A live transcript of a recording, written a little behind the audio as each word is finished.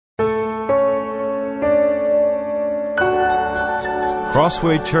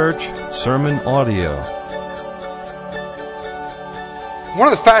Crossway Church Sermon Audio. One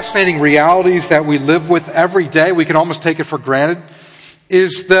of the fascinating realities that we live with every day, we can almost take it for granted,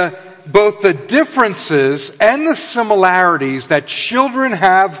 is both the differences and the similarities that children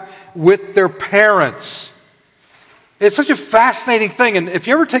have with their parents. It's such a fascinating thing, and if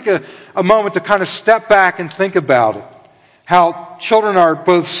you ever take a moment to kind of step back and think about it, how children are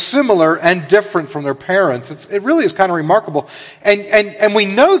both similar and different from their parents. It really is kind of remarkable. And we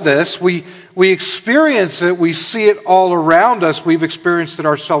know this. We experience it. We see it all around us. We've experienced it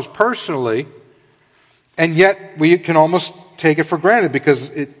ourselves personally. And yet we can almost take it for granted because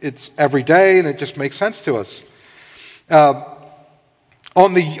it's every day and it just makes sense to us.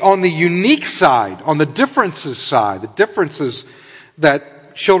 On the unique side, on the differences side, the differences that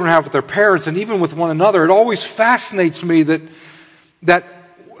children have with their parents and even with one another, it always fascinates me that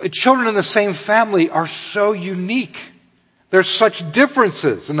children in the same family are so unique. There's such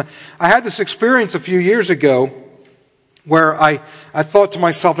differences. And I had this experience a few years ago where I thought to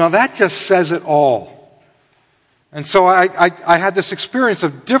myself, now that just says it all. And so I had this experience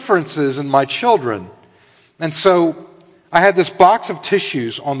of differences in my children. And so I had this box of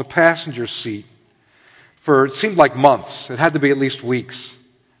tissues on the passenger seat for, it seemed like months. It had to be at least weeks.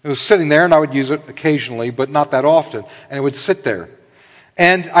 It was sitting there, and I would use it occasionally, but not that often. And it would sit there.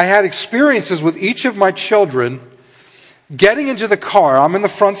 And I had experiences with each of my children getting into the car. I'm in the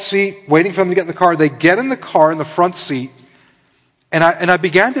front seat, waiting for them to get in the car. They get in the car in the front seat, and I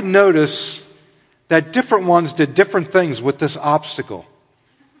began to notice that different ones did different things with this obstacle,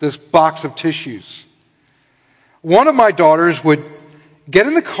 this box of tissues. One of my daughters would get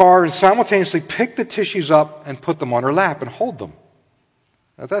in the car and simultaneously pick the tissues up and put them on her lap and hold them.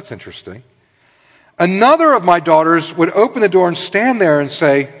 Now, that's interesting. Another of my daughters would open the door and stand there and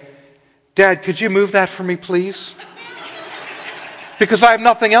say, "Dad, could you move that for me, please? Because I have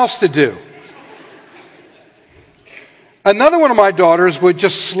nothing else to do." Another one of my daughters would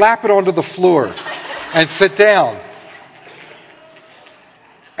just slap it onto the floor and sit down.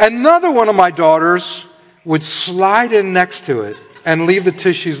 Another one of my daughters would slide in next to it and leave the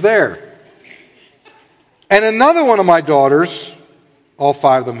tissues there. And another one of my daughters, all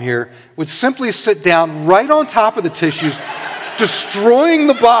five of them here, would simply sit down right on top of the tissues, destroying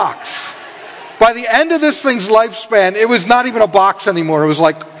the box. By the end of this thing's lifespan, it was not even a box anymore. It was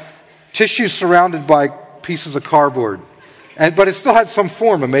like tissue surrounded by pieces of cardboard. But it still had some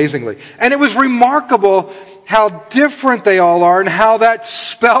form, amazingly. And it was remarkable how different they all are and how that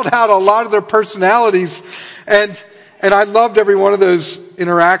spelled out a lot of their personalities. And I loved every one of those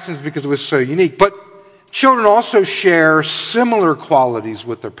interactions because it was so unique. But children also share similar qualities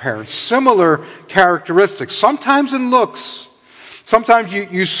with their parents, similar characteristics, sometimes in looks. Sometimes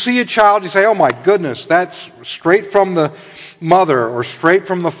you see a child, you say, "Oh my goodness, that's straight from the mother or straight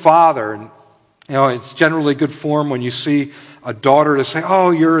from the father." And it's generally good form when you see a daughter to say,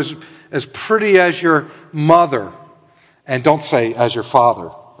 "Oh, you're as pretty as your mother." And don't say "as your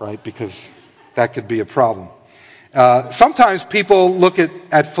father," right? Because that could be a problem. Sometimes people look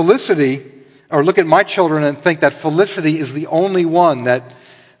at Felicity, or look at my children and think that Felicity is the only one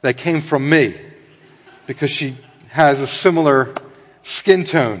that came from me because she has a similar skin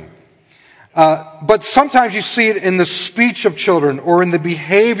tone. But sometimes you see it in the speech of children, or in the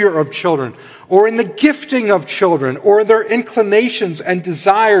behavior of children, or in the gifting of children, or in their inclinations and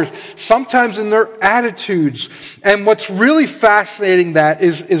desires, sometimes in their attitudes. And what's really fascinating that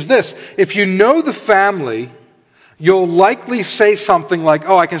is this. If you know the family, you'll likely say something like,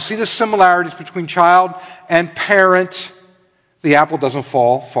 "Oh, I can see the similarities between child and parent. The apple doesn't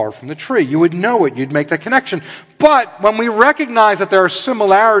fall far from the tree." You would know it. You'd make that connection. But when we recognize that there are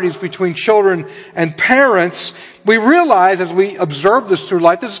similarities between children and parents, we realize as we observe this through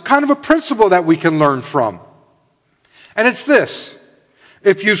life, this is kind of a principle that we can learn from. And it's this.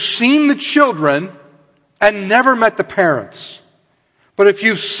 If you've seen the children and never met the parents, but if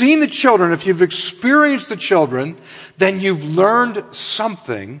you've seen the children, if you've experienced the children, then you've learned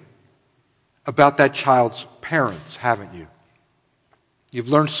something about that child's parents, haven't you? You've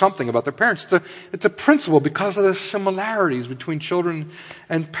learned something about their parents. It's a principle because of the similarities between children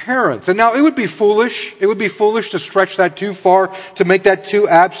and parents. And now it would be foolish. It would be foolish to stretch that too far, to make that too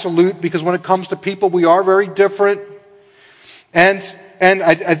absolute, because when it comes to people, we are very different. And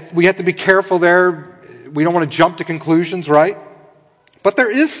we have to be careful there. We don't want to jump to conclusions, right? But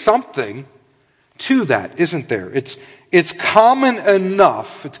there is something to that, isn't there? It's common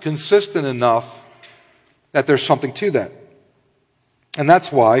enough, it's consistent enough that there's something to that. And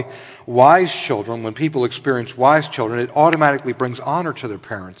that's why wise children, when people experience wise children, it automatically brings honor to their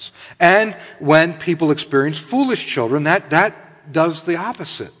parents. And when people experience foolish children, that does the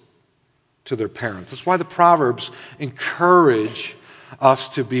opposite to their parents. That's why the Proverbs encourage us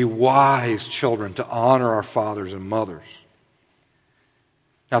to be wise children, to honor our fathers and mothers.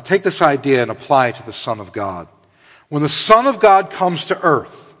 Now take this idea and apply it to the Son of God. When the Son of God comes to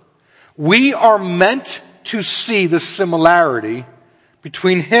earth, we are meant to see the similarity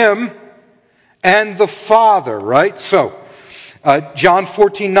between Him and the Father, right? So, John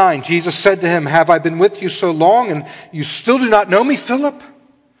 14:9, Jesus said to him, "Have I been with you so long, and you still do not know me, Philip?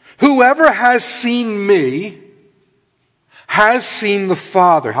 Whoever has seen me has seen the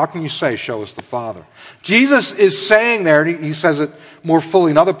Father." How can you say, "Show us the Father"? Jesus is saying there, and he says it more fully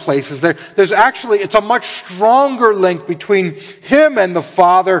in other places, there's actually, it's a much stronger link between Him and the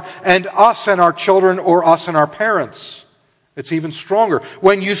Father and us and our children, or us and our parents. It's even stronger.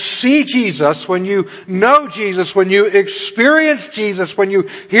 When you see Jesus, when you know Jesus, when you experience Jesus, when you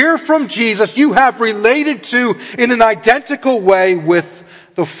hear from Jesus, you have related to, in an identical way, with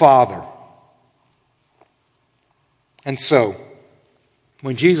the Father. And so,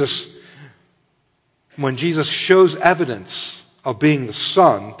 when Jesus shows evidence of being the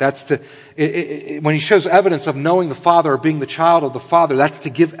Son, when He shows evidence of knowing the Father or being the child of the Father, that's to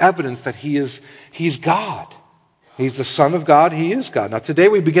give evidence that He's God. He's the Son of God. He is God. Now today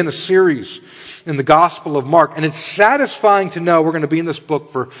we begin a series in the Gospel of Mark, and it's satisfying to know we're going to be in this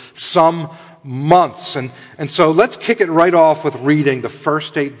book for some months. And so let's kick it right off with reading the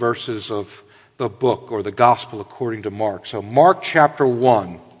first 8 verses of the book, or the Gospel according to Mark. So Mark chapter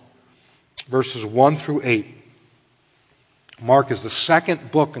 1, verses 1 through 8. Mark is the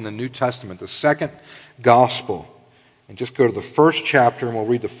second book in the New Testament, the second Gospel. And just go to the first chapter and we'll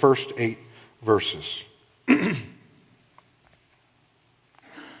read the first 8 verses.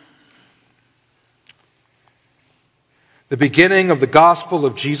 The beginning of the gospel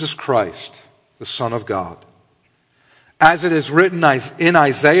of Jesus Christ, the Son of God. As it is written in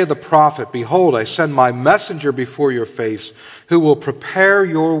Isaiah the prophet, "Behold, I send my messenger before your face, who will prepare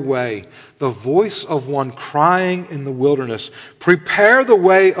your way, the voice of one crying in the wilderness, prepare the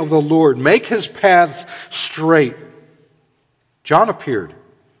way of the Lord, make His paths straight." John appeared,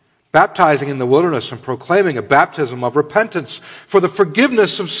 baptizing in the wilderness and proclaiming a baptism of repentance for the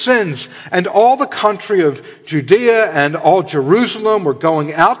forgiveness of sins. And all the country of Judea and all Jerusalem were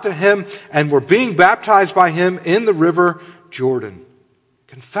going out to Him and were being baptized by Him in the river Jordan,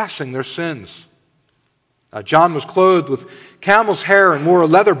 confessing their sins. John was clothed with camel's hair and wore a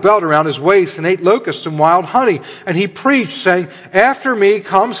leather belt around his waist and ate locusts and wild honey. And he preached, saying, "After me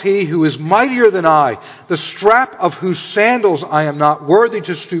comes He who is mightier than I, the strap of whose sandals I am not worthy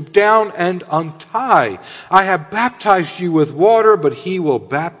to stoop down and untie. I have baptized you with water, but He will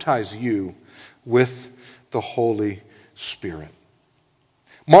baptize you with the Holy Spirit."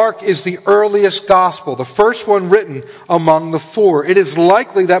 Mark is the earliest gospel, the first one written among the 4. It is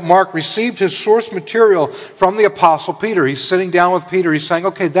likely that Mark received his source material from the Apostle Peter. He's sitting down with Peter. He's saying,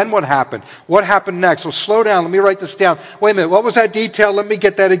 "Okay, then what happened? What happened next? Well, slow down. Let me write this down. Wait a minute. What was that detail? Let me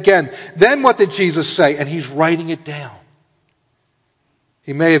get that again. Then what did Jesus say?" And he's writing it down.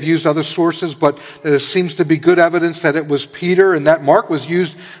 He may have used other sources, but there seems to be good evidence that it was Peter, and that Mark was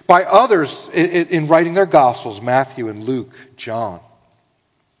used by others in writing their gospels, Matthew and Luke, John.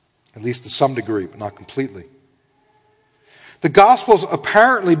 At least to some degree, but not completely. The Gospels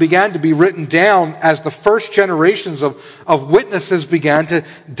apparently began to be written down as the first generations of witnesses began to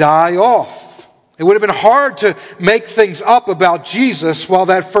die off. It would have been hard to make things up about Jesus while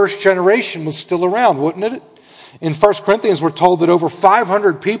that first generation was still around, wouldn't it? In 1 Corinthians, we're told that over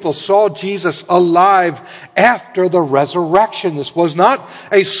 500 people saw Jesus alive after the resurrection. This was not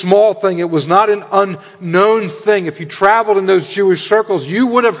a small thing. It was not an unknown thing. If you traveled in those Jewish circles, you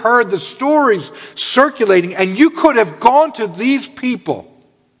would have heard the stories circulating, and you could have gone to these people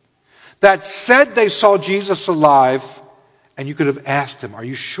that said they saw Jesus alive, and you could have asked them, "Are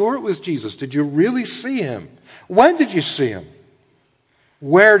you sure it was Jesus? Did you really see Him? When did you see Him?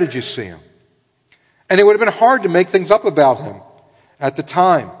 Where did you see Him?" And it would have been hard to make things up about Him at the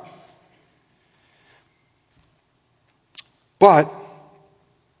time. But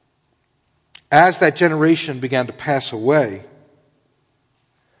as that generation began to pass away,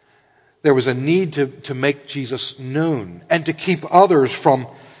 there was a need to make Jesus known and to keep others from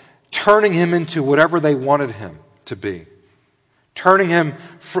turning Him into whatever they wanted Him to be. Turning Him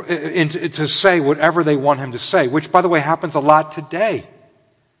to say whatever they want Him to say, which, by the way, happens a lot today.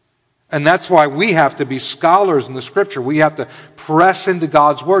 And that's why we have to be scholars in the Scripture. We have to press into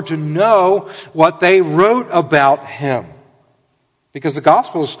God's Word to know what they wrote about Him. Because the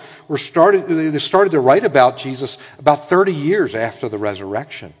Gospels started to write about Jesus about 30 years after the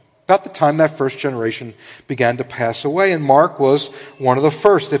resurrection. about the time that first generation began to pass away. And Mark was one of the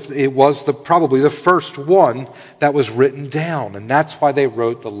first. If it was probably the first one that was written down. And that's why they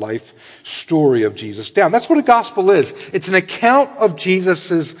wrote the life story of Jesus down. That's what a gospel is. It's an account of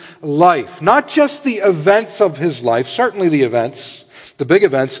Jesus' life. Not just the events of his life, certainly the events, the big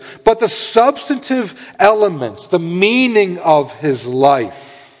events, but the substantive elements, the meaning of his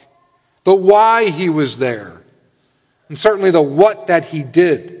life, the why he was there, and certainly the what that he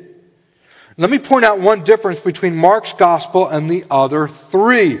did. Let me point out one difference between Mark's gospel and the other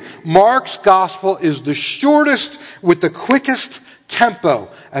three. Mark's gospel is the shortest with the quickest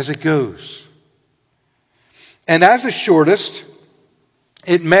tempo as it goes. And as the shortest,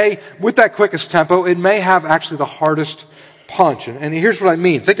 with that quickest tempo, it may have actually the hardest punch. And here's what I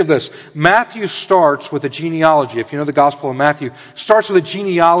mean. Think of this. Matthew starts with a genealogy. If you know the Gospel of Matthew, starts with a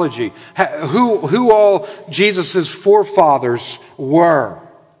genealogy. Who all Jesus' forefathers were.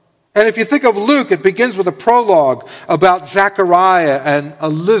 And if you think of Luke, it begins with a prologue about Zechariah and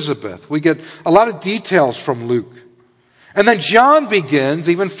Elizabeth. We get a lot of details from Luke. And then John begins,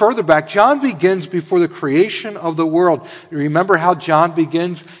 even further back, John begins before the creation of the world. You remember how John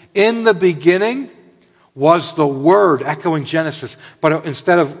begins? In the beginning was the Word, echoing Genesis. But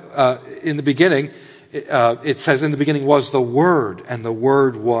instead of in the beginning, it says in the beginning was the Word, and the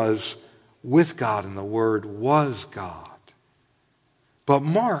Word was with God, and the Word was God. But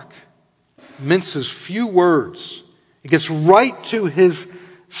Mark minces few words. He gets right to his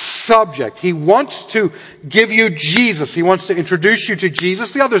subject. He wants to give you Jesus. He wants to introduce you to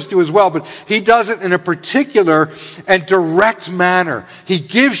Jesus. The others do as well, but he does it in a particular and direct manner. He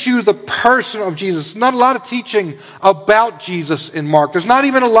gives you the person of Jesus. Not a lot of teaching about Jesus in Mark. There's not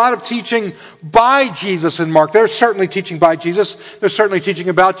even a lot of teaching by Jesus in Mark. There's certainly teaching by Jesus. There's certainly teaching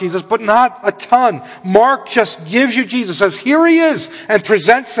about Jesus, but not a ton. Mark just gives you Jesus, says, here he is, and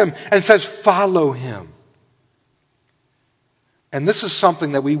presents him and says, follow him. And this is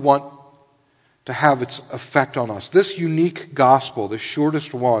something that we want to have its effect on us. This unique gospel, the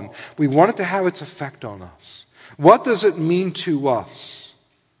shortest one, we want it to have its effect on us. What does it mean to us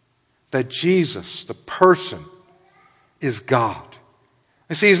that Jesus, the person, is God?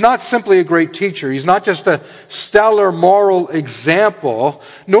 You see, he's not simply a great teacher. He's not just a stellar moral example,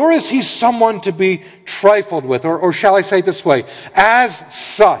 nor is he someone to be trifled with, or shall I say it this way, as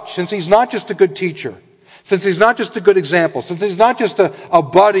such, since he's not just a good teacher, since he's not just a good example, since he's not just a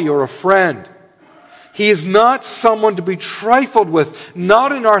buddy or a friend, he is not someone to be trifled with,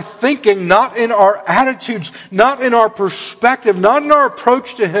 not in our thinking, not in our attitudes, not in our perspective, not in our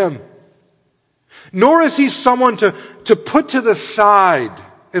approach to him. Nor is he someone to put to the side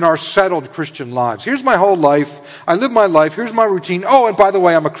in our settled Christian lives. Here's my whole life. I live my life. Here's my routine. Oh, and by the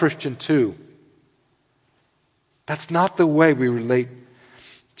way, I'm a Christian too. That's not the way we relate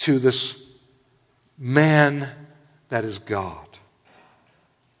to this man that is God.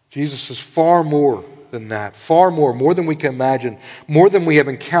 Jesus is far more than that. Far more than we can imagine, more than we have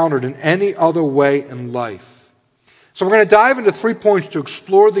encountered in any other way in life. So we're going to dive into 3 points to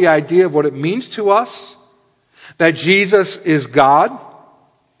explore the idea of what it means to us that Jesus is God.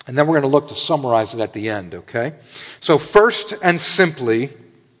 And then we're going to look to summarize it at the end, okay? So first and simply,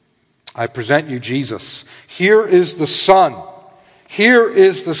 I present you Jesus. Here is the Son. Here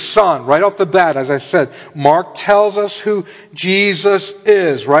is the Son. Right off the bat, as I said, Mark tells us who Jesus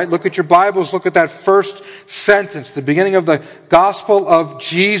is, right? Look at your Bibles. Look at that first sentence, the beginning of the gospel of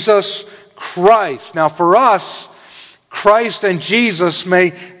Jesus Christ. Now for us, Christ and Jesus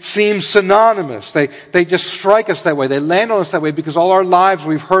may seem synonymous. They just strike us that way. They land on us that way because all our lives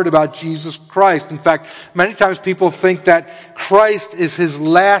we've heard about Jesus Christ. In fact, many times people think that Christ is his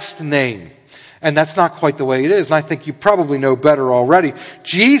last name. And that's not quite the way it is. And I think you probably know better already.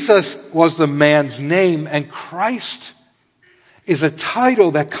 Jesus was the man's name, and Christ is a title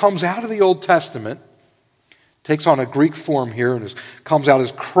that comes out of the Old Testament, takes on a Greek form here, and comes out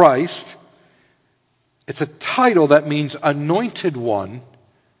as Christ. It's a title that means anointed one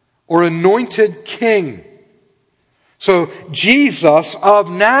or anointed king. So Jesus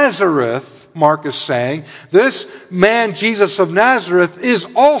of Nazareth, Mark is saying, this man, Jesus of Nazareth, is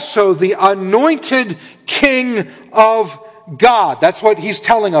also the anointed King of God. That's what he's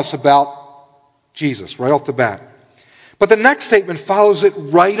telling us about Jesus, right off the bat. But the next statement follows it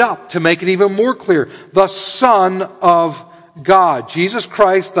right up to make it even more clear. The Son of God. Jesus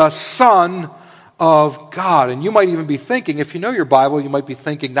Christ, the Son of God. And you might even be thinking, if you know your Bible, you might be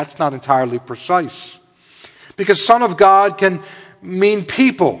thinking that's not entirely precise. Because Son of God can mean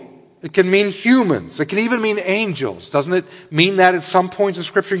people. It can mean humans. It can even mean angels. Doesn't it mean that at some points in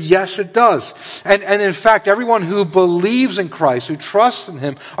Scripture? Yes, it does. And in fact, everyone who believes in Christ, who trusts in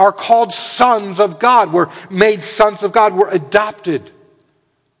Him, are called sons of God. We're made sons of God. We're adopted.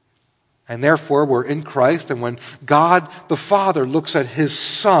 And therefore, we're in Christ. And when God the Father looks at His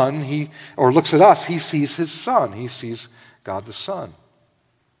Son, or looks at us, He sees His Son. He sees God the Son.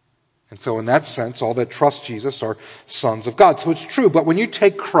 And so in that sense, all that trust Jesus are sons of God. So it's true. But when you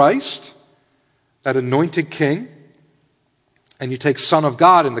take Christ, that anointed king, and you take Son of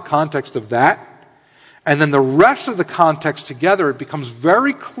God in the context of that, and then the rest of the context together, it becomes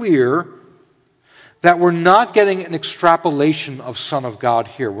very clear that we're not getting an extrapolation of Son of God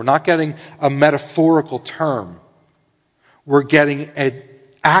here. We're not getting a metaphorical term. We're getting an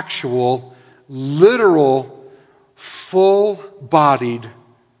actual, literal, full-bodied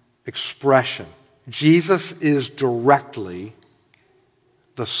expression. Jesus is directly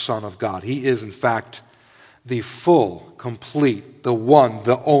the Son of God. He is, in fact, the full, complete, the one,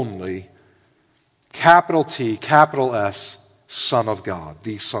 the only, capital T, capital S, Son of God,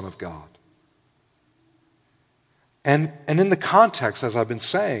 the Son of God. And in the context, as I've been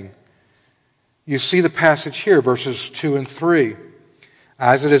saying, you see the passage here, verses 2 and 3.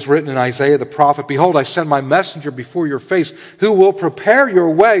 As it is written in Isaiah the prophet, "Behold, I send my messenger before your face, who will prepare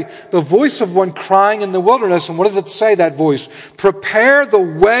your way, the voice of one crying in the wilderness." And what does it say, that voice? "Prepare the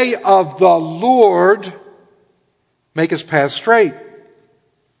way of the Lord, make his path straight."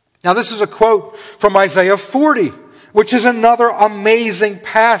 Now this is a quote from Isaiah 40, which is another amazing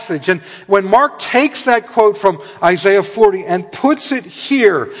passage. And when Mark takes that quote from Isaiah 40 and puts it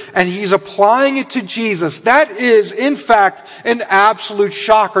here, and he's applying it to Jesus, that is, in fact, an absolute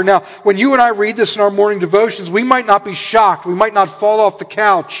shocker. Now, when you and I read this in our morning devotions, we might not be shocked. We might not fall off the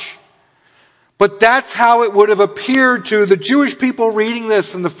couch. But that's how it would have appeared to the Jewish people reading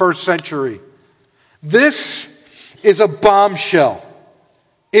this in the first century. This is a bombshell.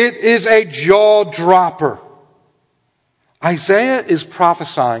 It is a jaw-dropper. Isaiah is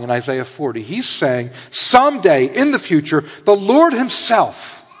prophesying in Isaiah 40. He's saying someday in the future, the Lord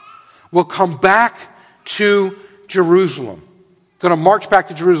himself will come back to Jerusalem. Going to march back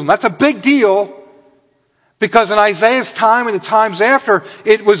to Jerusalem. That's a big deal because in Isaiah's time and the times after,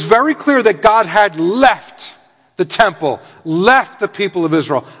 it was very clear that God had left the temple, left the people of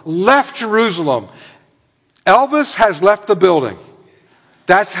Israel, left Jerusalem. Elvis has left the building.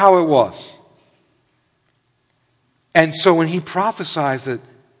 That's how it was. And so when he prophesies that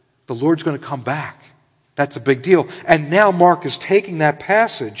the Lord's going to come back, that's a big deal. And now Mark is taking that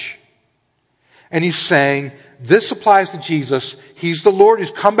passage and he's saying, this applies to Jesus. He's the Lord.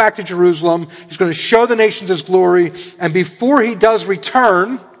 He's come back to Jerusalem. He's going to show the nations his glory. And before he does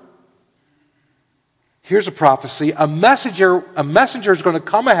return, here's a prophecy. A messenger is going to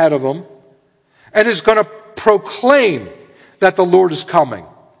come ahead of him and is going to proclaim that the Lord is coming.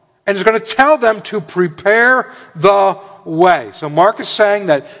 And is going to tell them to prepare the way. So Mark is saying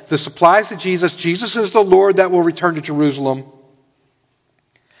that this applies to Jesus. Jesus is the Lord that will return to Jerusalem.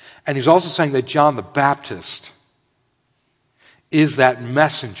 And he's also saying that John the Baptist is that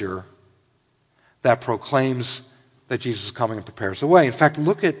messenger that proclaims that Jesus is coming and prepares the way. In fact,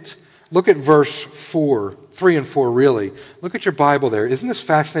 look at verse 4, 3 and 4 really. Look at your Bible there. Isn't this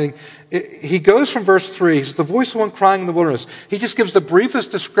fascinating? He goes from verse 3, he says, the voice of one crying in the wilderness. He just gives the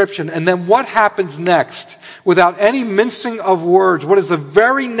briefest description, and then what happens next? Without any mincing of words, what is the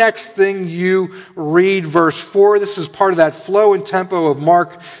very next thing you read? Verse 4, this is part of that flow and tempo of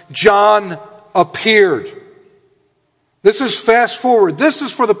Mark. John appeared. This is fast forward. This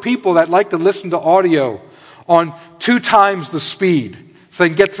is for the people that like to listen to audio on 2 times the speed, so they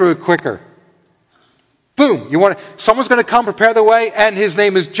can get through it quicker. Boom. Someone's going to come prepare the way, and his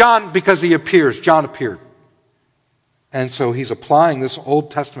name is John because he appears. John appeared. And so he's applying this Old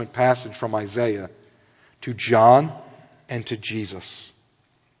Testament passage from Isaiah to John and to Jesus.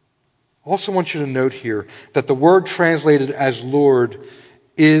 I also want you to note here that the word translated as Lord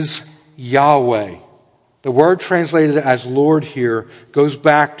is Yahweh. The word translated as Lord here goes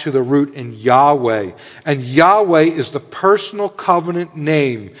back to the root in Yahweh. And Yahweh is the personal covenant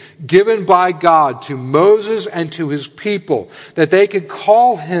name given by God to Moses and to his people that they could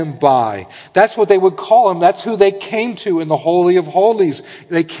call him by. That's what they would call him. That's who they came to in the Holy of Holies.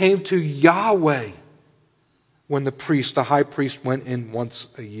 They came to Yahweh when the high priest went in once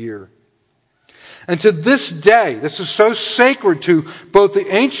a year. And to this day, this is so sacred to both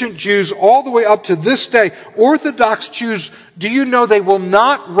the ancient Jews all the way up to this day. Orthodox Jews, do you know they will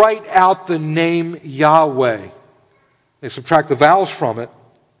not write out the name Yahweh? They subtract the vowels from it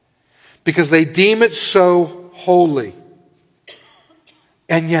because they deem it so holy.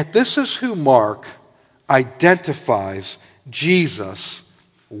 And yet this is who Mark identifies Jesus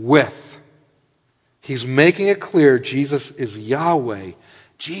with. He's making it clear Jesus is Yahweh.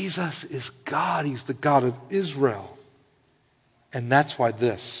 Jesus is God. He's the God of Israel. And that's why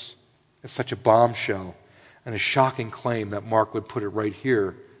this is such a bombshell and a shocking claim that Mark would put it right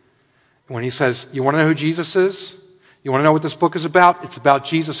here. When he says, you want to know who Jesus is? You want to know what this book is about? It's about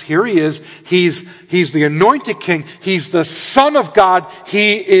Jesus. Here he is. He's the anointed king. He's the Son of God.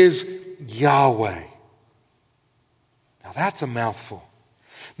 He is Yahweh. Now that's a mouthful.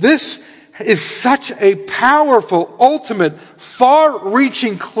 This is such a powerful, ultimate,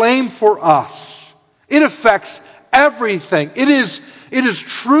 far-reaching claim for us. It affects everything. It is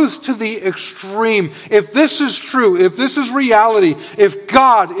truth to the extreme. If this is true, if this is reality, if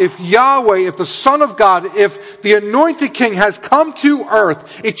God, if Yahweh, if the Son of God, if the anointed king has come to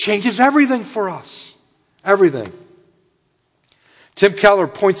earth, it changes everything for us. Everything. Tim Keller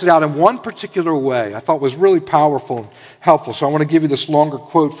points it out in one particular way I thought was really powerful and helpful. So I want to give you this longer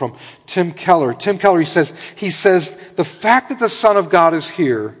quote from Tim Keller. Tim Keller, he says, the fact that the Son of God is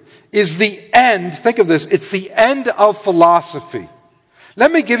here is the end, think of this, it's the end of philosophy.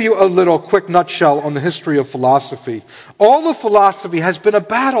 Let me give you a little quick nutshell on the history of philosophy. All of philosophy has been a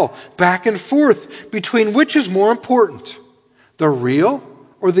battle back and forth between which is more important, the real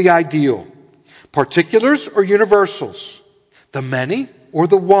or the ideal, particulars or universals, the many or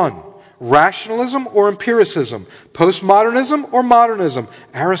the one, rationalism or empiricism, postmodernism or modernism,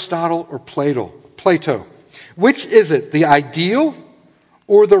 Aristotle or Plato. Which is it, the ideal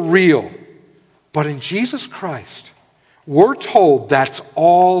or the real? But in Jesus Christ, we're told that's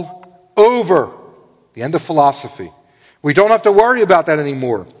all over. The end of philosophy. We don't have to worry about that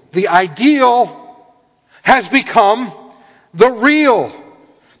anymore. The ideal has become the real.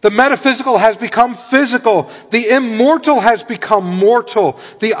 The metaphysical has become physical. The immortal has become mortal.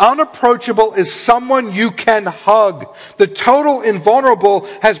 The unapproachable is someone you can hug. The total invulnerable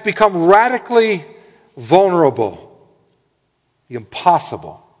has become radically vulnerable. The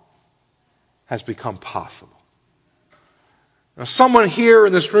impossible has become possible. Now, someone here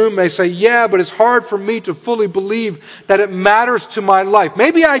in this room may say, yeah, but it's hard for me to fully believe that it matters to my life.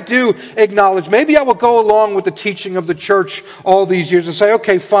 Maybe I do acknowledge, maybe I will go along with the teaching of the church all these years and say,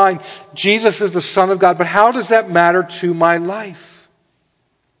 okay, fine, Jesus is the Son of God, but how does that matter to my life?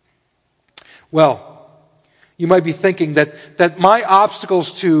 Well, you might be thinking that my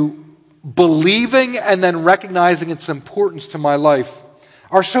obstacles to believing and then recognizing its importance to my life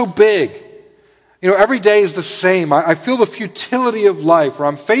are so big. You know, every day is the same. I feel the futility of life, or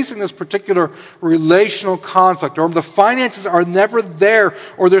I'm facing this particular relational conflict, or the finances are never there,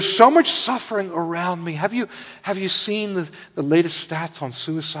 or there's so much suffering around me. Have you seen the latest stats on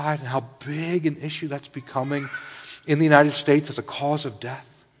suicide and how big an issue that's becoming in the United States as a cause of death?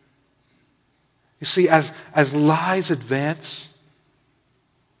 You see, as lies advance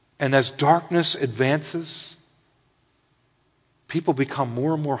and as darkness advances, people become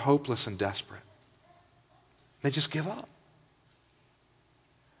more and more hopeless and desperate. They just give up.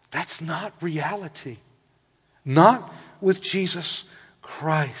 That's not reality. Not with Jesus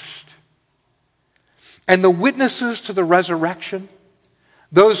Christ. And the witnesses to the resurrection,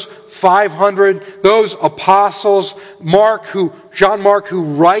 those 500, those apostles, John Mark, who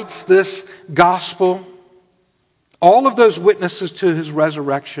writes this gospel, all of those witnesses to his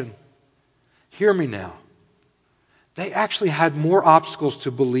resurrection, hear me now, they actually had more obstacles to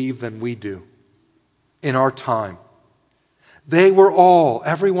believe than we do. In our time. They were all,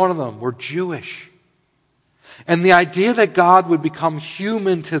 every one of them, were Jewish. And the idea that God would become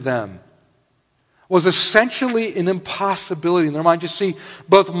human to them was essentially an impossibility in their mind. You see,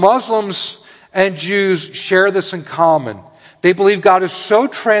 both Muslims and Jews share this in common. They believe God is so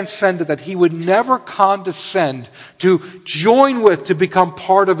transcendent that He would never condescend to join with, to become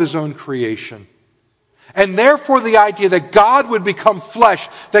part of His own creation. And therefore the idea that God would become flesh,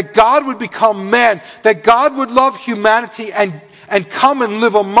 that God would become man, that God would love humanity and come and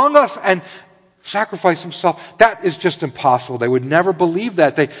live among us and sacrifice Himself, that is just impossible. They would never believe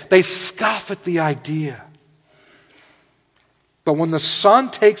that. They scoff at the idea. But when the Son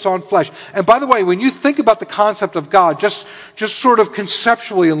takes on flesh, and by the way, when you think about the concept of God, just sort of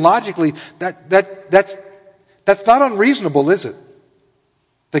conceptually and logically, that's not unreasonable, is it?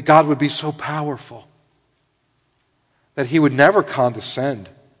 That God would be so powerful that He would never condescend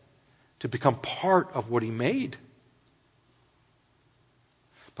to become part of what He made.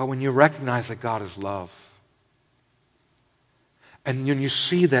 But when you recognize that God is love, and when you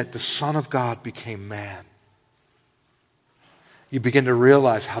see that the Son of God became man, you begin to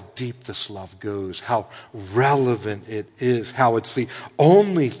realize how deep this love goes, how relevant it is, how it's the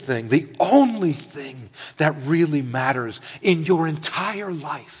only thing that really matters in your entire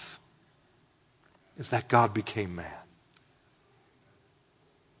life is that God became man.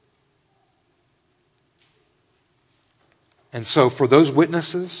 And so for those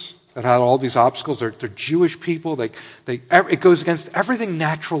witnesses that had all these obstacles, they're Jewish people, it goes against everything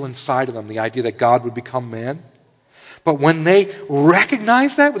natural inside of them, the idea that God would become man. But when they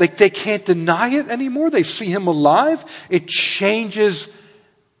recognize that, they can't deny it anymore, they see him alive, it changes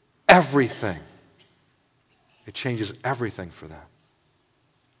everything. It changes everything for them.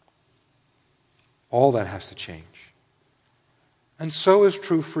 All that has to change. And so is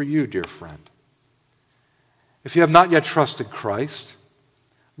true for you, dear friend. If you have not yet trusted Christ,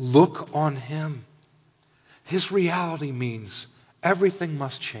 look on him. His reality means everything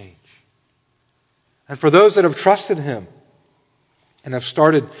must change. And for those that have trusted him and have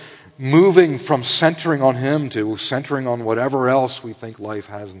started moving from centering on him to centering on whatever else we think life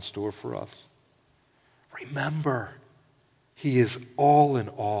has in store for us, remember, he is all in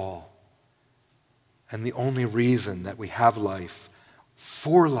all. And the only reason that we have life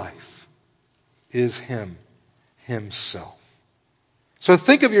for life is him himself. So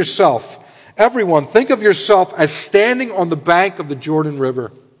think of yourself, everyone, think of yourself as standing on the bank of the Jordan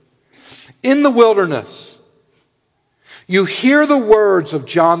River in the wilderness. You hear the words of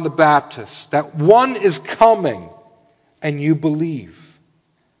John the Baptist that one is coming, and you believe.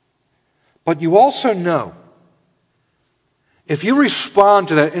 But you also know, if you respond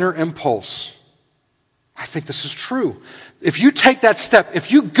to that inner impulse, I think this is true. If you take that step,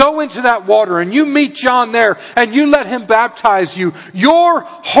 if you go into that water and you meet John there and you let him baptize you, your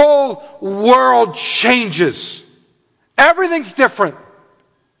whole world changes. Everything's different.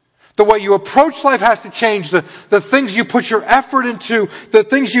 The way you approach life has to change. The things you put your effort into, the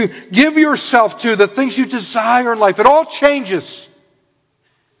things you give yourself to, the things you desire in life, it all changes.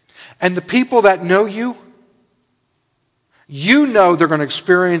 And the people that know you know they're going to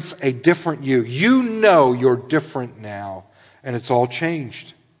experience a different you. You know you're different now, and it's all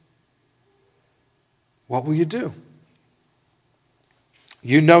changed. What will you do?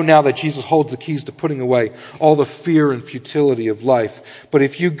 You know now that Jesus holds the keys to putting away all the fear and futility of life. But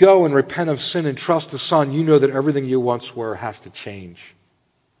if you go and repent of sin and trust the Son, you know that everything you once were has to change.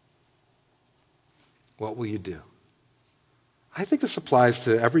 What will you do? I think this applies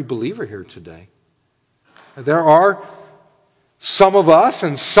to every believer here today. There are some of us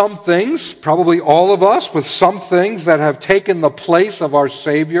and some things, probably all of us, with some things that have taken the place of our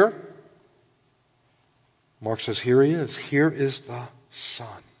Savior. Mark says, here he is. Here is the Son.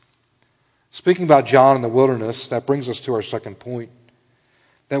 Speaking about John in the wilderness, that brings us to our second point.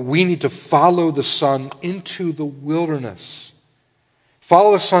 That we need to follow the Son into the wilderness.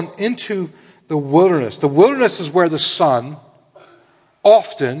 Follow the Son into the wilderness. The wilderness is where the Son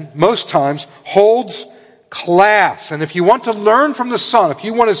often, most times, holds class. And if you want to learn from the Son, if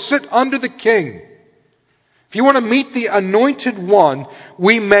you want to sit under the King, if you want to meet the Anointed One,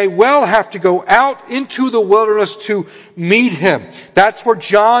 we may well have to go out into the wilderness to meet him. That's where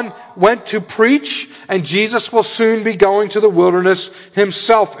John went to preach, and Jesus will soon be going to the wilderness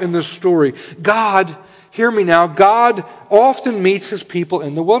himself in this story. God, hear me now, God often meets his people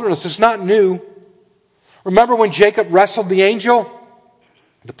in the wilderness. It's not new. Remember when Jacob wrestled the angel?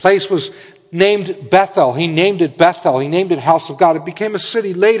 The place was named Bethel. He named it Bethel. He named it House of God. It became a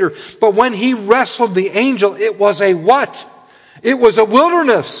city later. But when he wrestled the angel, it was a what? It was a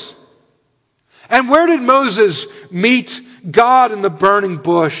wilderness. And where did Moses meet God in the burning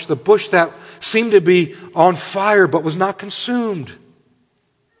bush? The bush that seemed to be on fire but was not consumed.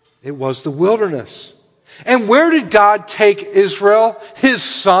 It was the wilderness. And where did God take Israel, his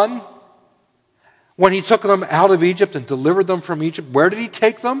son, when he took them out of Egypt and delivered them from Egypt? Where did he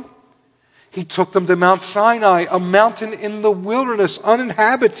take them? He took them to Mount Sinai, a mountain in the wilderness,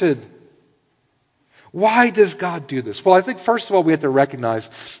 uninhabited. Why does God do this? Well, I think first of all we have to recognize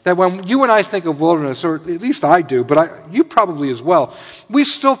that when you and I think of wilderness, or at least I do, but you probably as well, we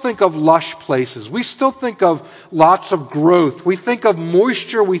still think of lush places. We still think of lots of growth. We think of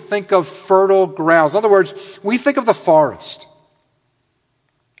moisture. We think of fertile grounds. In other words, we think of the forest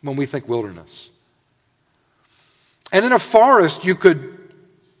when we think wilderness. And in a forest, you could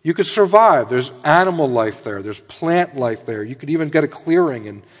survive. There's animal life there. There's plant life there. You could even get a clearing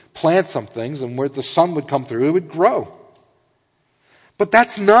and plant some things, and where the sun would come through, it would grow. But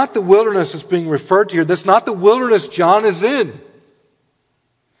that's not the wilderness that's being referred to here. That's not the wilderness John is in.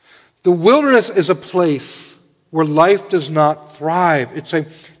 The wilderness is a place where life does not thrive. It's a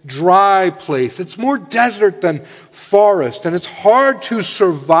dry place. It's more desert than forest, and it's hard to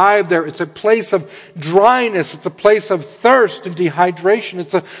survive there. It's a place of dryness. It's a place of thirst and dehydration.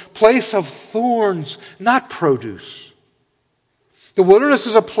 It's a place of thorns, not produce. The wilderness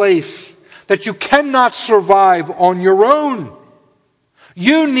is a place that you cannot survive on your own.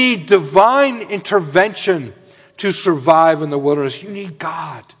 You need divine intervention to survive in the wilderness. You need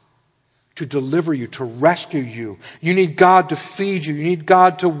God to deliver you, to rescue you. You need God to feed you. You need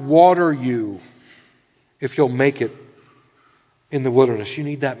God to water you if you'll make it in the wilderness. You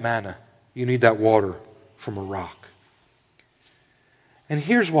need that manna. You need that water from a rock. And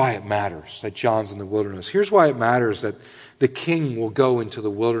here's why it matters that John's in the wilderness. Here's why it matters that the king will go into the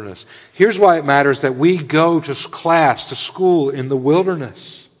wilderness. Here's why it matters that we go to class, to school in the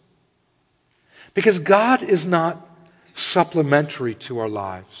wilderness. Because God is not supplementary to our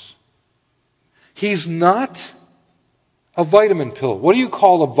lives. He's not a vitamin pill. What do you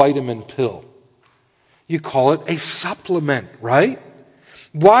call a vitamin pill? You call it a supplement, right?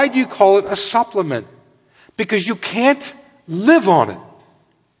 Why do you call it a supplement? Because you can't live on it.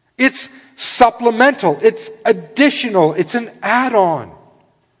 It's supplemental. It's additional. It's an add-on.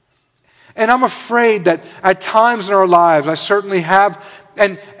 And I'm afraid that at times in our lives, I certainly have,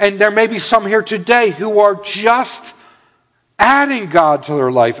 and there may be some here today who are just adding God to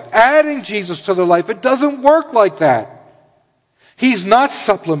their life, adding Jesus to their life. It doesn't work like that. He's not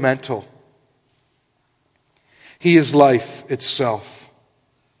supplemental. He is life itself.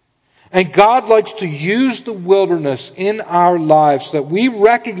 And God likes to use the wilderness in our lives so that we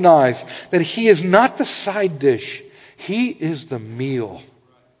recognize that He is not the side dish. He is the meal.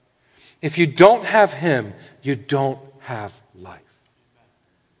 If you don't have Him, you don't have life.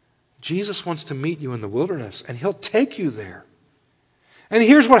 Jesus wants to meet you in the wilderness, and He'll take you there. And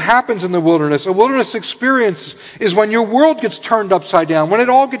here's what happens in the wilderness. A wilderness experience is when your world gets turned upside down, when it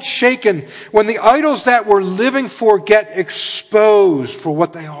all gets shaken, when the idols that we're living for get exposed for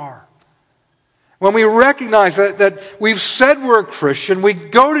what they are. When we recognize that we've said we're a Christian, we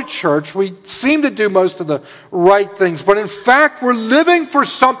go to church, we seem to do most of the right things, but in fact we're living for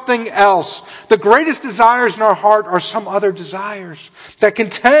something else. The greatest desires in our heart are some other desires that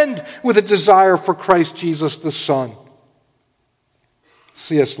contend with a desire for Christ Jesus the Son.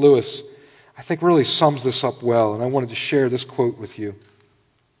 C.S. Lewis, I think, really sums this up well, and I wanted to share this quote with you.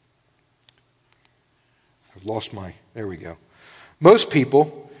 There we go. Most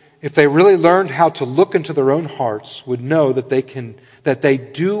people, if they really learned how to look into their own hearts, would know that they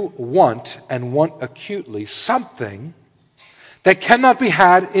do want, and want acutely, something that cannot be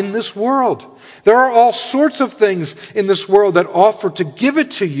had in this world. There are all sorts of things in this world that offer to give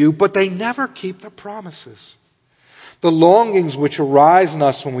it to you, but they never keep their promises. The longings which arise in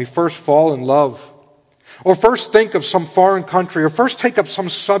us when we first fall in love, or first think of some foreign country, or first take up some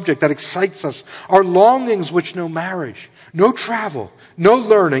subject that excites us, are longings which no marriage, no travel, no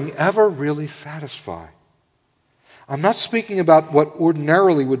learning ever really satisfy. I'm not speaking about what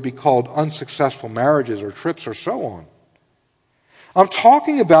ordinarily would be called unsuccessful marriages or trips or so on. I'm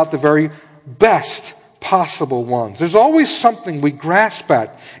talking about the very best possible ones. There's always something we grasp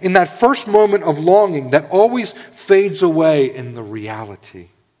at in that first moment of longing that always fades away in the reality.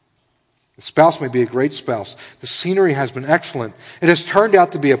 The spouse may be a great spouse. The scenery has been excellent. It has turned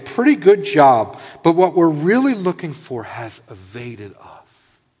out to be a pretty good job, but what we're really looking for has evaded us.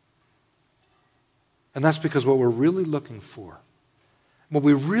 And that's because what we're really looking for, what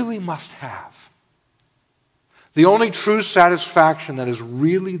we really must have, the only true satisfaction that is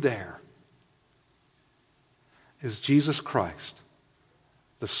really there, is Jesus Christ,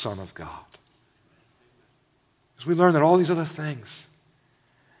 the Son of God. As we learn that all these other things,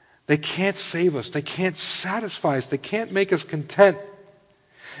 they can't save us, they can't satisfy us, they can't make us content.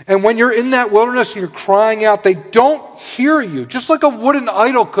 And when you're in that wilderness and you're crying out, they don't hear you. Just like a wooden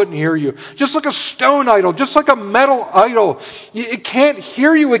idol couldn't hear you. Just like a stone idol. Just like a metal idol. It can't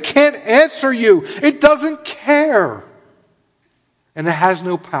hear you. It can't answer you. It doesn't care. And it has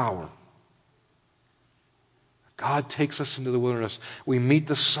no power. God takes us into the wilderness. We meet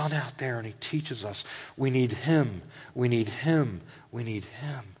the Son out there and He teaches us. We need Him. We need Him. We need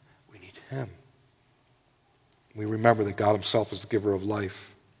Him. We need Him. We remember that God Himself is the giver of life.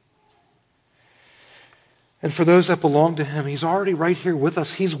 And for those that belong to Him, He's already right here with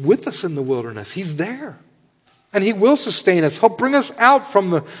us. He's with us in the wilderness. He's there. And He will sustain us. He'll bring us out from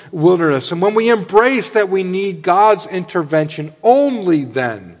the wilderness. And when we embrace that we need God's intervention, only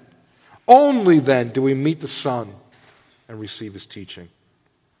then do we meet the Son and receive His teaching.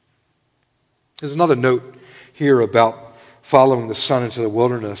 There's another note here about following the Son into the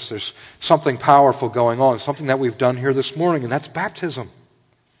wilderness, there's something powerful going on, something that we've done here this morning, and that's baptism.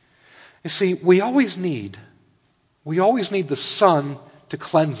 You see, we always need the Son to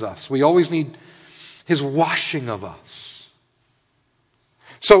cleanse us. We always need His washing of us.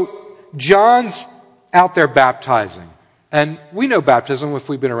 So, John's out there baptizing. And we know baptism if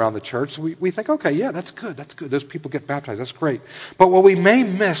we've been around the church. We think, okay, yeah, that's good. Those people get baptized. That's great. But what we may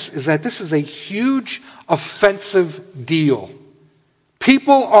miss is that this is a huge offensive deal.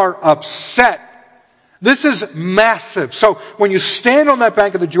 People are upset. This is massive. So when you stand on that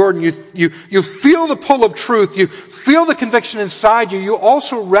bank of the Jordan, you feel the pull of truth. You feel the conviction inside you. You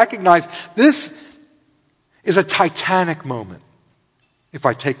also recognize this is a titanic moment if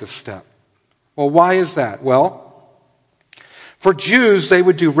I take the step. Well, why is that? Well, for Jews, they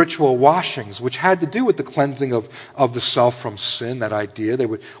would do ritual washings, which had to do with the cleansing of the self from sin, that idea. They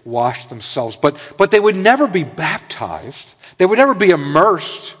would wash themselves. But they would never be baptized. They would never be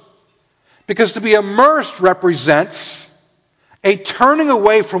immersed. Because to be immersed represents a turning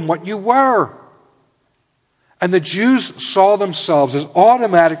away from what you were. And the Jews saw themselves as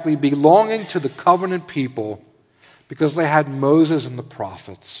automatically belonging to the covenant people because they had Moses and the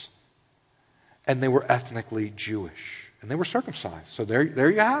prophets. And they were ethnically Jewish. And they were circumcised. So there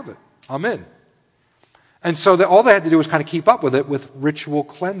you have it. I'm in. And so all they had to do was kind of keep up with it with ritual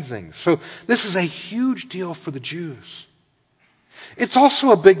cleansing. So this is a huge deal for the Jews. It's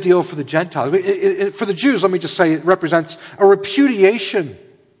also a big deal for the Gentiles. For the Jews, let me just say, it represents a repudiation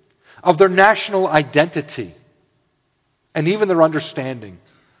of their national identity and even their understanding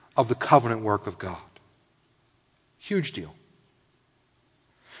of the covenant work of God. Huge deal.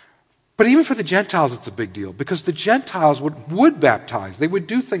 But even for the Gentiles, it's a big deal because the Gentiles would baptize. They would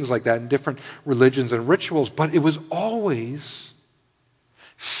do things like that in different religions and rituals, but it was always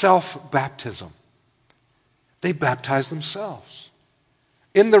self-baptism. They baptized themselves.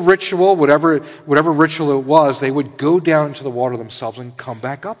 In the ritual, whatever ritual it was, they would go down into the water themselves and come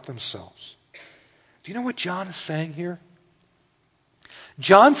back up themselves. Do you know what John is saying here?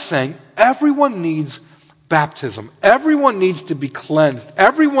 John's saying everyone needs baptism. Everyone needs to be cleansed.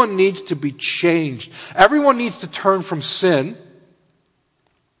 Everyone needs to be changed. Everyone needs to turn from sin.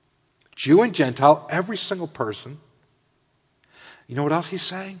 Jew and Gentile, every single person. You know what else he's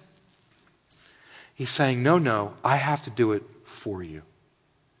saying? He's saying, no, I have to do it for you.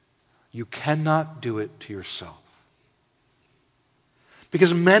 You cannot do it to yourself.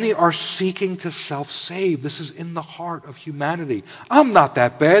 Because many are seeking to self-save. This is in the heart of humanity. I'm not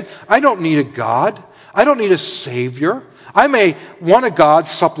that bad. I don't need a God. I don't need a Savior. I may want a God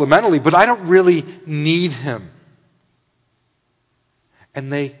supplementally, but I don't really need Him.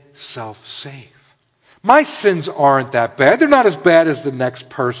 And they self-save. My sins aren't that bad. They're not as bad as the next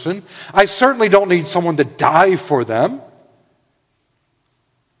person. I certainly don't need someone to die for them.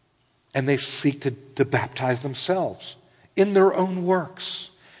 And they seek to baptize themselves in their own works,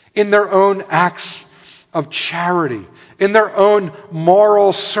 in their own acts of charity, in their own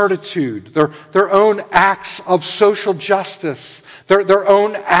moral certitude, their own acts of social justice, their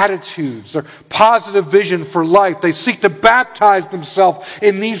own attitudes, their positive vision for life. They seek to baptize themselves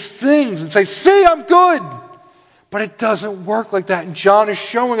in these things and say, see, I'm good. But it doesn't work like that. And John is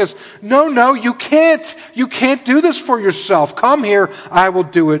showing us, no, you can't. You can't do this for yourself. Come here, I will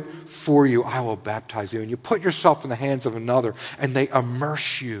do it for you. I will baptize you. And you put yourself in the hands of another, and they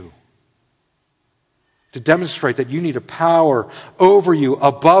immerse you to demonstrate that you need a power over you,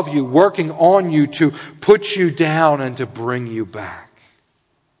 above you, working on you to put you down and to bring you back.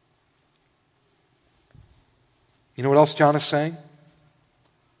 You know what else John is saying?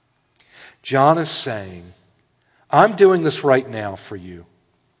 John is saying, I'm doing this right now for you.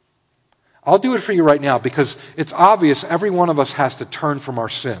 I'll do it for you right now because it's obvious every one of us has to turn from our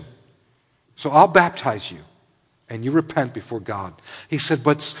sin. So I'll baptize you and you repent before God. He said,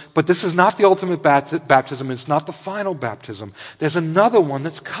 but this is not the ultimate baptism. It's not the final baptism. There's another one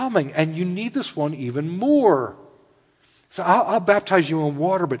that's coming and you need this one even more. So I'll baptize you in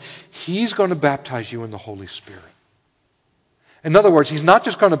water, but He's going to baptize you in the Holy Spirit. In other words, He's not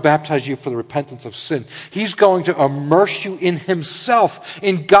just going to baptize you for the repentance of sin. He's going to immerse you in Himself,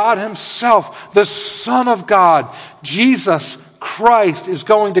 in God Himself, the Son of God. Jesus Christ is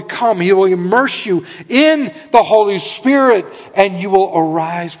going to come. He will immerse you in the Holy Spirit, and you will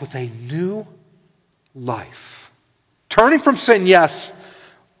arise with a new life. Turning from sin, yes,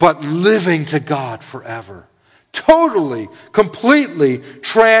 but living to God forever. Totally, completely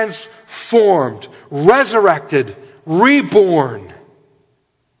transformed, resurrected, reborn,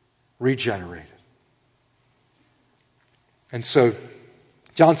 regenerated. And so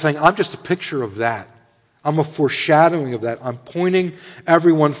John's saying, I'm just a picture of that. I'm a foreshadowing of that. I'm pointing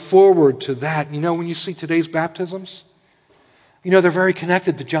everyone forward to that. You know, when you see today's baptisms, you know, they're very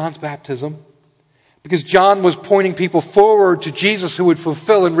connected to John's baptism. Because John was pointing people forward to Jesus who would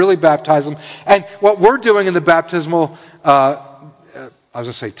fulfill and really baptize them. And what we're doing in the baptismal,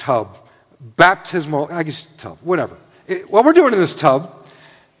 tub. Baptismal, I guess tub, whatever. What we're doing in this tub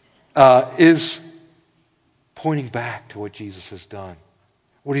is pointing back to what Jesus has done.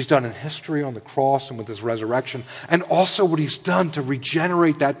 What he's done in history on the cross and with his resurrection. And also what he's done to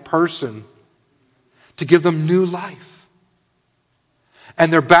regenerate that person, to give them new life.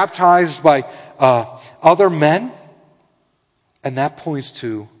 And they're baptized by other men. And that points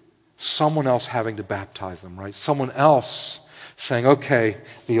to someone else having to baptize them, right? Someone else saying, okay,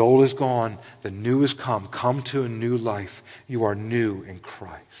 the old is gone, the new has come. Come to a new life. You are new in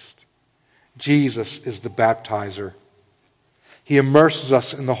Christ. Jesus is the baptizer. He immerses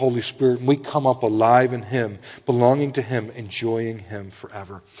us in the Holy Spirit, and we come up alive in Him, belonging to Him, enjoying Him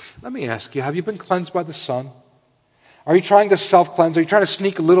forever. Let me ask you, have you been cleansed by the Son? Are you trying to self-cleanse? Are you trying to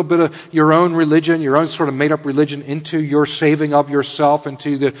sneak a little bit of your own religion, your own sort of made-up religion into your saving of yourself,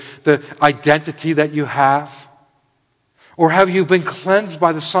 into the identity that you have? Or have you been cleansed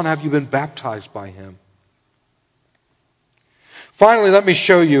by the Son? Have you been baptized by Him? Finally, let me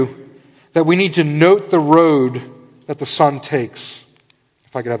show you that we need to note the road that the Son takes.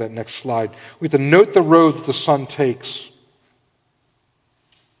 If I could have that next slide. We have to note the road that the Son takes.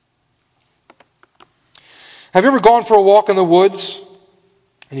 Have you ever gone for a walk in the woods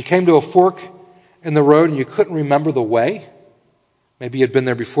and you came to a fork in the road and you couldn't remember the way? Maybe you had been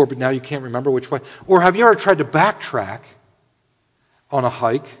there before, but now you can't remember which way. Or have you ever tried to backtrack on a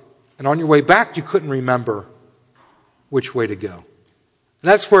hike and on your way back you couldn't remember which way to go? And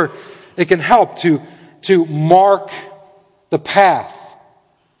that's where it can help to mark the path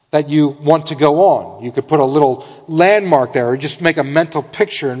that you want to go on. You could put a little landmark there or just make a mental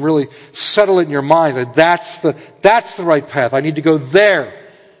picture and really settle it in your mind that that's the right path. I need to go there.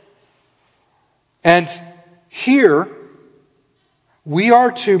 And here, we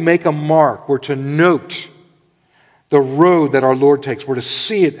are to make a mark. We're to note the road that our Lord takes. We're to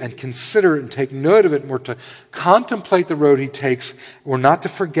see it and consider it and take note of it. And we're to contemplate the road He takes. We're not to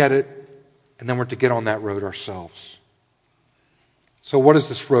forget it. And then we're to get on that road ourselves. So what is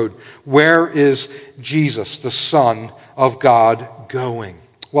this road? Where is Jesus, the Son of God, going?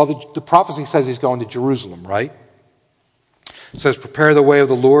 Well, the prophecy says He's going to Jerusalem, right? It says, prepare the way of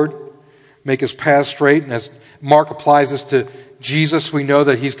the Lord, make His path straight. And as Mark applies this to Jesus, we know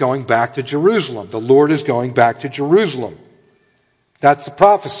that He's going back to Jerusalem. The Lord is going back to Jerusalem. That's the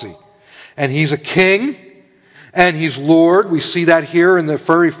prophecy. And He's a king, and He's Lord. We see that here in the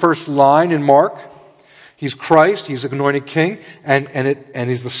very first line in Mark. He's Christ, He's anointed king, and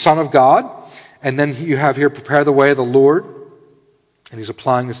He's the Son of God. And then you have here, prepare the way of the Lord. And He's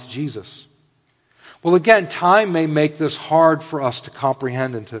applying this to Jesus. Well, again, time may make this hard for us to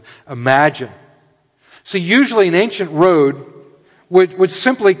comprehend and to imagine. See, usually an ancient road would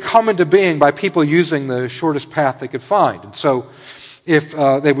simply come into being by people using the shortest path they could find. And so if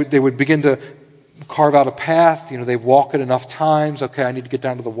they would begin to carve out a path, they walk it enough times. Okay, I need to get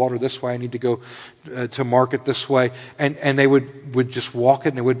down to the water this way. I need to go to market this way. And they would just walk it,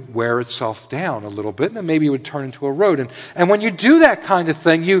 and it would wear itself down a little bit, and then maybe it would turn into a road. And when you do that kind of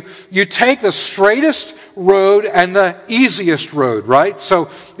thing, you take the straightest road and the easiest road, right?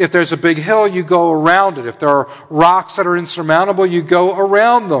 So if there's a big hill, you go around it. If there are rocks that are insurmountable, you go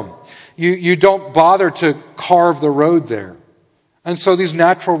around them. You don't bother to carve the road there. And so these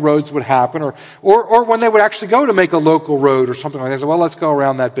natural roads would happen, or when they would actually go to make a local road or something like that, they say, well, let's go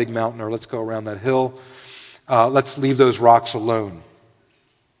around that big mountain, or let's go around that hill. Let's leave those rocks alone.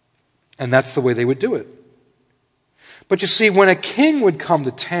 And that's the way they would do it. But you see, when a king would come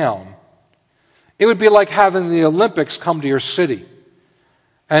to town, it would be like having the Olympics come to your city.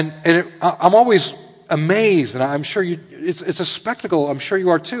 And I'm always amazed, and I'm sure it's a spectacle. I'm sure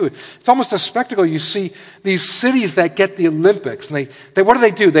you are too. It's almost a spectacle. You see these cities that get the Olympics, and they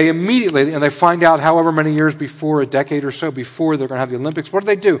what do? They immediately, and they find out however many years before, a decade or so before they're going to have the Olympics. What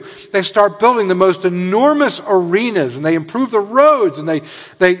do? They start building the most enormous arenas, and they improve the roads, and they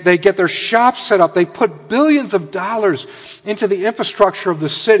get their shops set up. They put billions of dollars into the infrastructure of the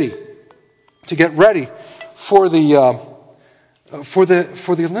city to get ready for the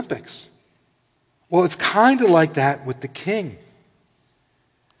Olympics. Well, it's kind of like that with the king.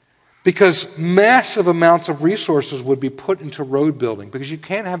 Because massive amounts of resources would be put into road building. Because you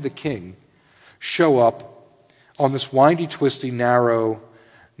can't have the king show up on this windy, twisty, narrow,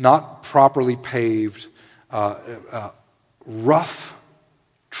 not properly paved, rough,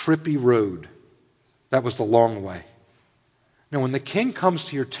 trippy road That was the long way. Now, when the king comes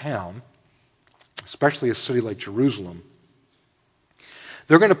to your town, especially a city like Jerusalem,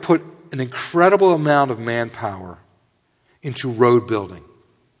 they're going to put an incredible amount of manpower into road building.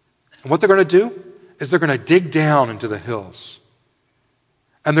 And what they're going to do is they're going to dig down into the hills.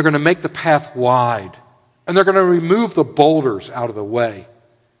 And they're going to make the path wide. And they're going to remove the boulders out of the way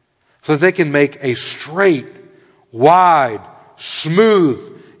so that they can make a straight, wide,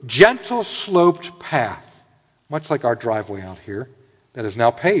 smooth, gentle sloped path, much like our driveway out here that is now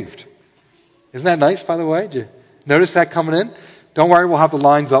paved. Isn't that nice, by the way? Did you notice that coming in? Don't worry, we'll have the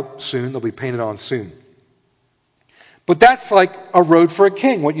lines up soon. They'll be painted on soon. But that's like a road for a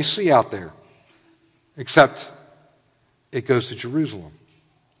king, what you see out there. Except it goes to Jerusalem.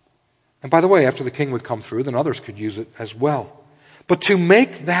 And by the way, after the king would come through, then others could use it as well. But to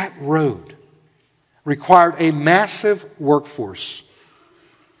make that road required a massive workforce.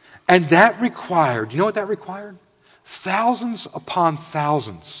 And that required, you know what that required? Thousands upon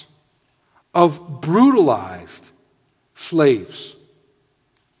thousands of brutalized slaves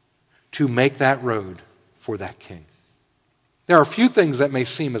to make that road for that king. There are a few things that may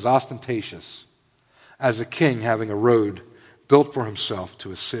seem as ostentatious as a king having a road built for himself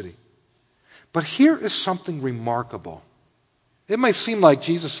to a city. But here is something remarkable. It may seem like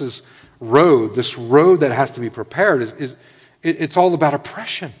Jesus' road, this road that has to be prepared, it's all about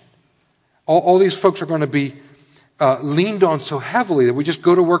oppression. All these folks are going to be leaned on so heavily that we just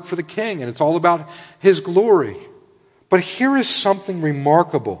go to work for the king and it's all about his glory. But here is something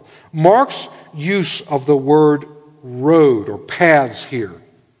remarkable. Mark's use of the word road or paths here,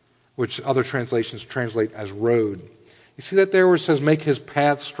 which other translations translate as road. You see that there where it says make his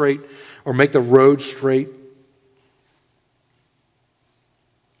path straight or make the road straight?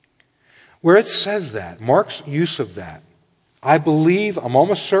 Where it says that, Mark's use of that, I'm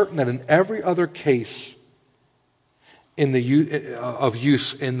almost certain that in every other case of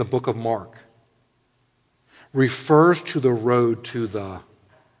use in the book of Mark, refers to the road to the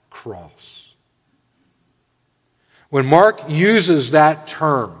cross. When Mark uses that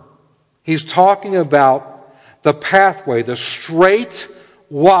term, he's talking about the pathway, the straight,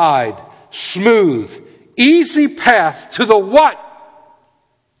 wide, smooth, easy path to the what?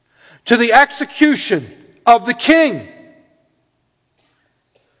 To the execution of the king.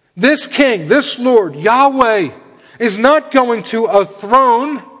 This king, this Lord, Yahweh, is not going to a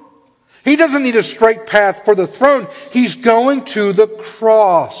throne. He doesn't need a straight path for the throne. He's going to the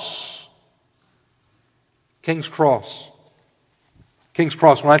cross. King's Cross. King's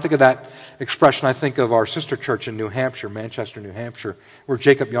Cross. When I think of that expression, I think of our sister church in New Hampshire, Manchester, New Hampshire, where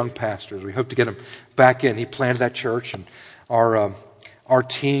Jacob Young pastors. We hope to get him back in. He planted that church, and our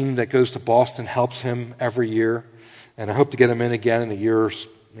team that goes to Boston helps him every year. And I hope to get him in again in a year or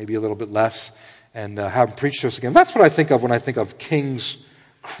maybe a little bit less and have him preach to us again. That's what I think of when I think of King's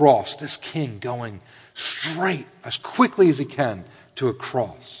Cross, this king going straight as quickly as he can to a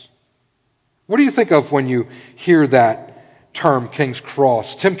cross. What do you think of when you hear that term, King's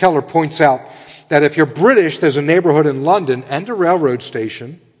Cross? Tim Keller points out that if you're British, there's a neighborhood in London and a railroad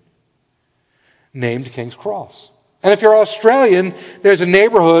station named King's Cross. And if you're Australian, there's a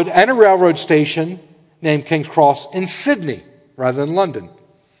neighborhood and a railroad station named King's Cross in Sydney rather than London.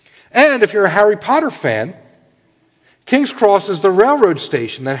 And if you're a Harry Potter fan, King's Cross is the railroad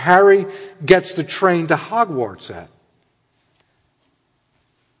station that Harry gets the train to Hogwarts at.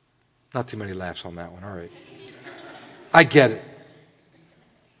 Not too many laughs on that one, all right. I get it.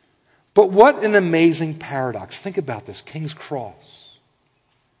 But what an amazing paradox. Think about this, King's Cross.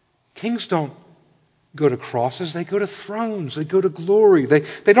 Kings don't go to crosses, they go to thrones, they go to glory.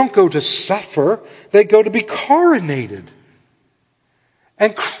 They don't go to suffer, they go to be coronated.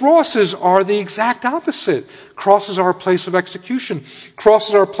 And crosses are the exact opposite. Crosses are a place of execution.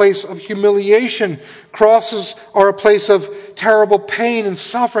 Crosses are a place of humiliation. Crosses are a place of terrible pain and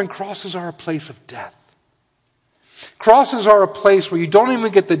suffering. Crosses are a place of death. Crosses are a place where you don't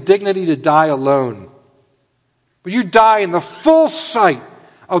even get the dignity to die alone. But you die in the full sight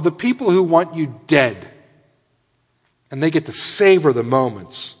of the people who want you dead. And they get to savor the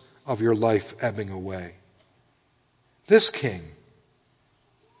moments of your life ebbing away. This king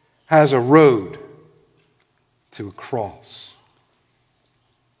has a road to a cross.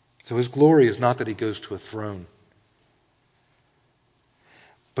 So his glory is not that he goes to a throne,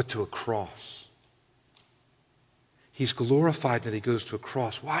 but to a cross. He's glorified that he goes to a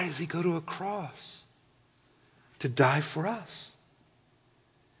cross. Why does he go to a cross? To die for us.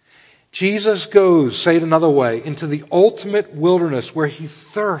 Jesus goes, say it another way, into the ultimate wilderness where he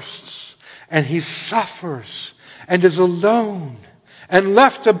thirsts and he suffers and is alone and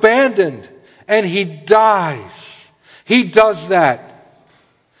left abandoned and He dies. He does that.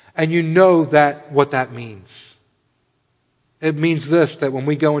 And you know that what that means. It means this, that when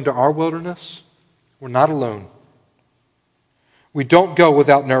we go into our wilderness, we're not alone. We don't go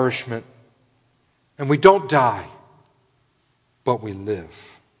without nourishment. And we don't die, but we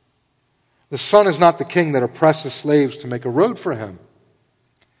live. The Son is not the king that oppresses slaves to make a road for him.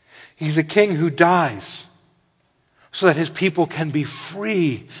 He's a king who dies so that his people can be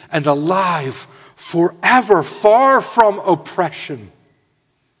free and alive forever, far from oppression.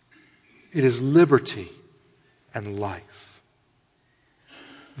 It is liberty and life.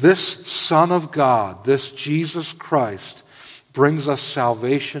 This Son of God, this Jesus Christ, brings us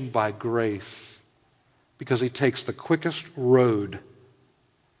salvation by grace because He takes the quickest road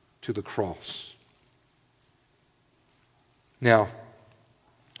to the cross. Now,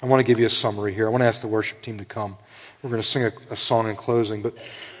 I want to give you a summary here. I want to ask the worship team to come. We're going to sing a song in closing, but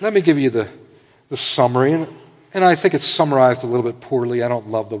let me give you the summary. And I think it's summarized a little bit poorly. I don't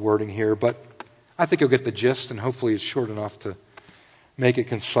love the wording here, but I think you'll get the gist, and hopefully it's short enough to make it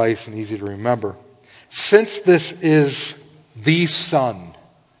concise and easy to remember. Since this is the Son,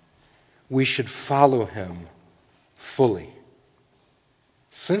 we should follow Him fully.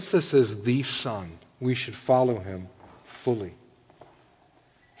 Since this is the Son, we should follow Him fully.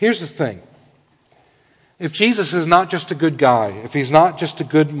 Here's the thing. If Jesus is not just a good guy, if He's not just a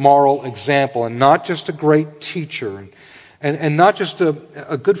good moral example, and not just a great teacher, and not just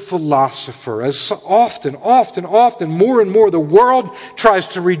a good philosopher, as so often, more and more, the world tries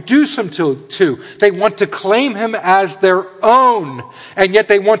to reduce Him to. They want to claim Him as their own, and yet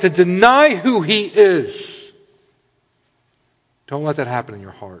they want to deny who He is. Don't let that happen in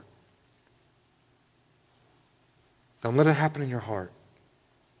your heart. Don't let it happen in your heart.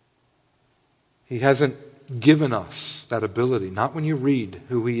 He hasn't given us that ability. Not when you read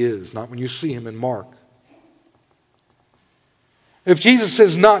who He is. Not when you see Him in Mark. If Jesus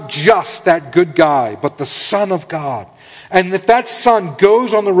is not just that good guy, but the Son of God, and if that Son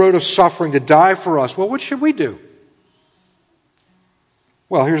goes on the road of suffering to die for us, well, what should we do?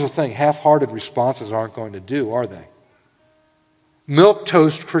 Well, here's the thing. Half-hearted responses aren't going to do, are they?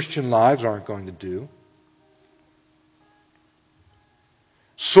 Milquetoast Christian lives aren't going to do.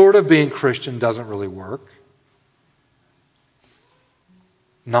 Sort of being Christian doesn't really work.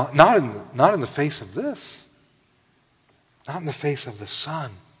 Not in the face of this. Not in the face of the Son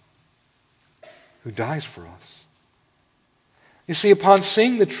who dies for us. You see, upon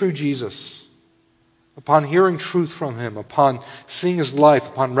seeing the true Jesus, upon hearing truth from Him, upon seeing His life,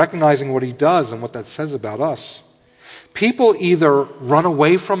 upon recognizing what He does and what that says about us, people either run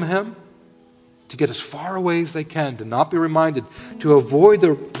away from Him to get as far away as they can, to not be reminded, to avoid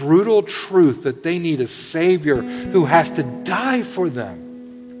the brutal truth that they need a Savior who has to die for them.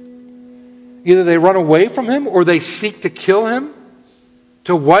 Either they run away from Him or they seek to kill Him,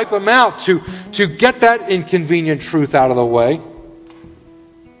 to wipe Him out, to get that inconvenient truth out of the way.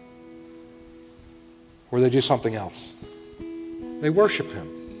 Or they do something else. They worship Him.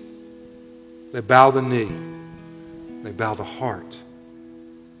 They bow the knee. They bow the heart.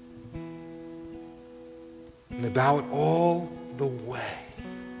 And they bow it all the way.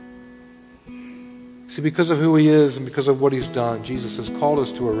 See, because of who He is and because of what He's done, Jesus has called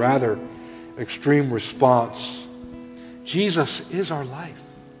us to a rather extreme response. Jesus is our life.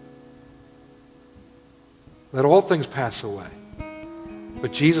 Let all things pass away.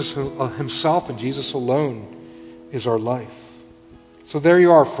 But Jesus Himself and Jesus alone is our life. So there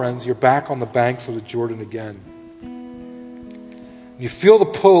you are, friends. You're back on the banks of the Jordan again. You feel the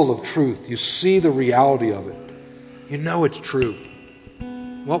pull of truth. You see the reality of it. You know it's true.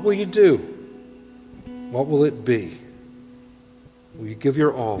 What will you do? What will it be? Will you give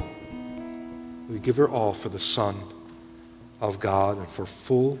your all? Will you give your all for the Son of God and for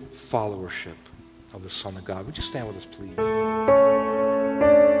full followership of the Son of God? Would you stand with us, please?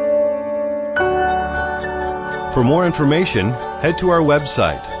 For more information, head to our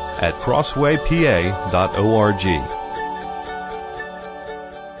website at crosswaypa.org.